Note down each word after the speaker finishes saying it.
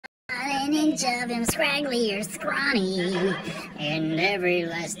an inch of him scraggly or scrawny, and every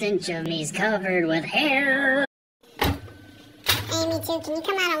last inch of me's covered with hair. Hey, me too. Can you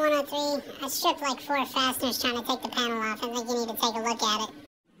come out on 103? I stripped like 4 fasteners trying to take the panel off. I think you need to take a look at it.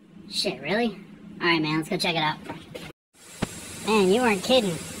 Shit, really? Alright, man, let's go check it out. Man, you weren't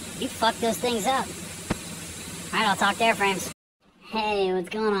kidding. You fucked those things up. Alright, I'll talk to airframes. Hey, what's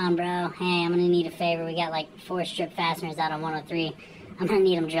going on, bro? Hey, I'm gonna need a favor. We got like 4 strip fasteners out on 103. I'm gonna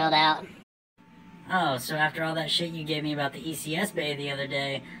need them drilled out. Oh, so after all that shit you gave me about the ECS bay the other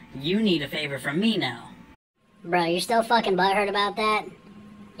day, you need a favor from me now. Bro, you're still fucking butthurt about that?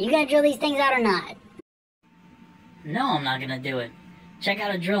 You gonna drill these things out or not? No, I'm not gonna do it. Check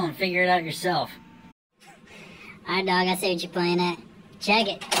out a drill and figure it out yourself. Alright, dog, I see what you're playing at. Check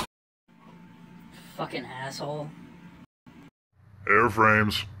it. Fucking asshole.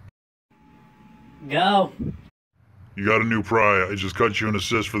 Airframes. Go. You got a new pry. I just cut you an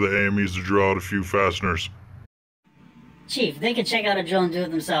assist for the AMEs to drill out a few fasteners. Chief, they can check out a drill and do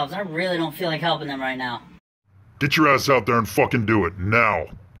it themselves. I really don't feel like helping them right now. Get your ass out there and fucking do it, now!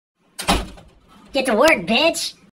 Get to work, bitch!